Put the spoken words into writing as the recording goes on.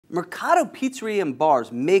Mercato Pizzeria and Bar's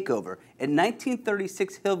makeover at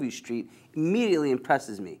 1936 Hillview Street immediately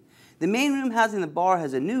impresses me. The main room housing the bar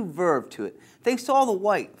has a new verve to it, thanks to all the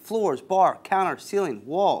white, floors, bar, counter, ceiling,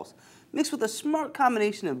 walls, mixed with a smart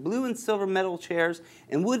combination of blue and silver metal chairs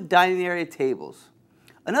and wood dining area tables.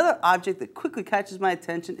 Another object that quickly catches my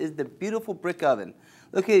attention is the beautiful brick oven,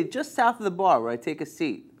 located just south of the bar where I take a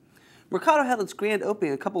seat. Mercato held its grand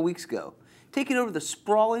opening a couple weeks ago, taking over the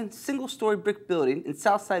sprawling, single-story brick building in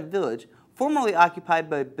Southside Village, formerly occupied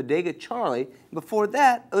by Bodega Charlie, and before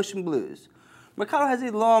that, Ocean Blues. Mercato has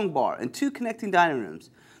a long bar and 2 connecting dining rooms.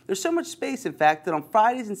 There's so much space, in fact, that on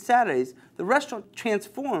Fridays and Saturdays, the restaurant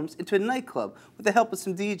transforms into a nightclub with the help of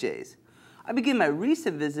some DJs. I begin my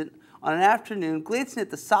recent visit on an afternoon glancing at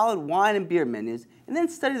the solid wine and beer menus and then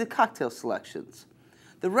study the cocktail selections.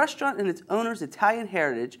 The restaurant and its owner's Italian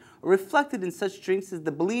heritage are reflected in such drinks as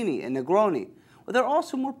the Bellini and Negroni, but there are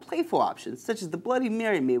also more playful options such as the Bloody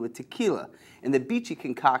Mary made with tequila and the beachy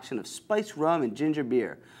concoction of spiced rum and ginger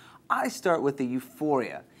beer. I start with the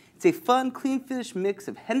Euphoria. It's a fun, clean-finished mix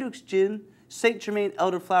of Hendrick's Gin, Saint Germain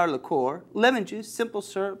elderflower liqueur, lemon juice, simple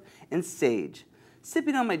syrup, and sage.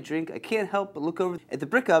 Sipping on my drink, I can't help but look over at the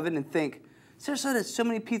brick oven and think, Sarasota has so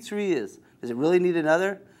many pizzerias. Does it really need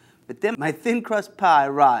another? But then my thin crust pie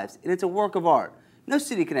arrives, and it's a work of art. No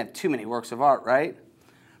city can have too many works of art, right?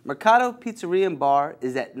 Mercato Pizzeria and Bar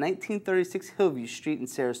is at 1936 Hillview Street in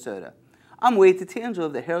Sarasota. I'm Wade Tatangelo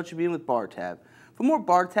of the Herald-Tribune with Bar Tab. For more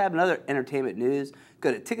Bar Tab and other entertainment news,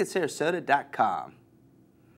 go to ticketsarasota.com.